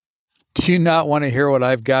Do you not want to hear what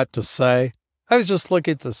I've got to say? I was just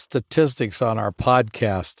looking at the statistics on our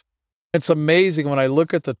podcast. It's amazing when I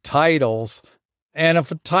look at the titles, and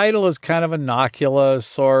if a title is kind of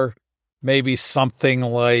innocuous or maybe something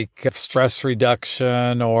like stress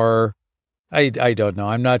reduction or I don't know.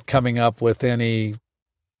 I'm not coming up with any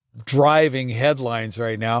driving headlines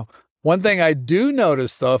right now. One thing I do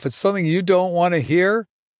notice, though, if it's something you don't want to hear,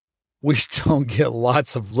 we don't get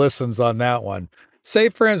lots of listens on that one. Say,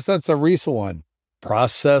 for instance, a recent one,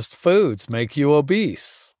 processed foods make you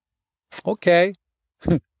obese. Okay.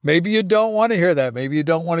 Maybe you don't want to hear that. Maybe you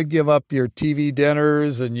don't want to give up your TV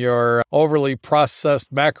dinners and your overly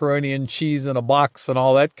processed macaroni and cheese in a box and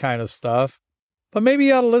all that kind of stuff. But maybe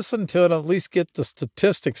you ought to listen to it and at least get the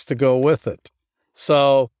statistics to go with it.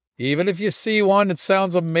 So even if you see one that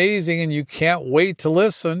sounds amazing and you can't wait to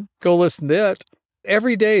listen, go listen to it.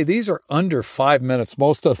 Every day, these are under 5 minutes,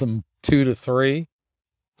 most of them 2 to 3.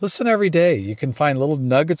 Listen every day. You can find little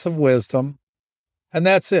nuggets of wisdom. And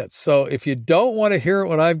that's it. So if you don't want to hear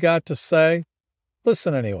what I've got to say,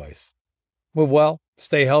 listen anyways. Move well,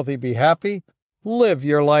 stay healthy, be happy, live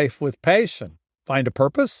your life with passion. Find a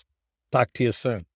purpose. Talk to you soon.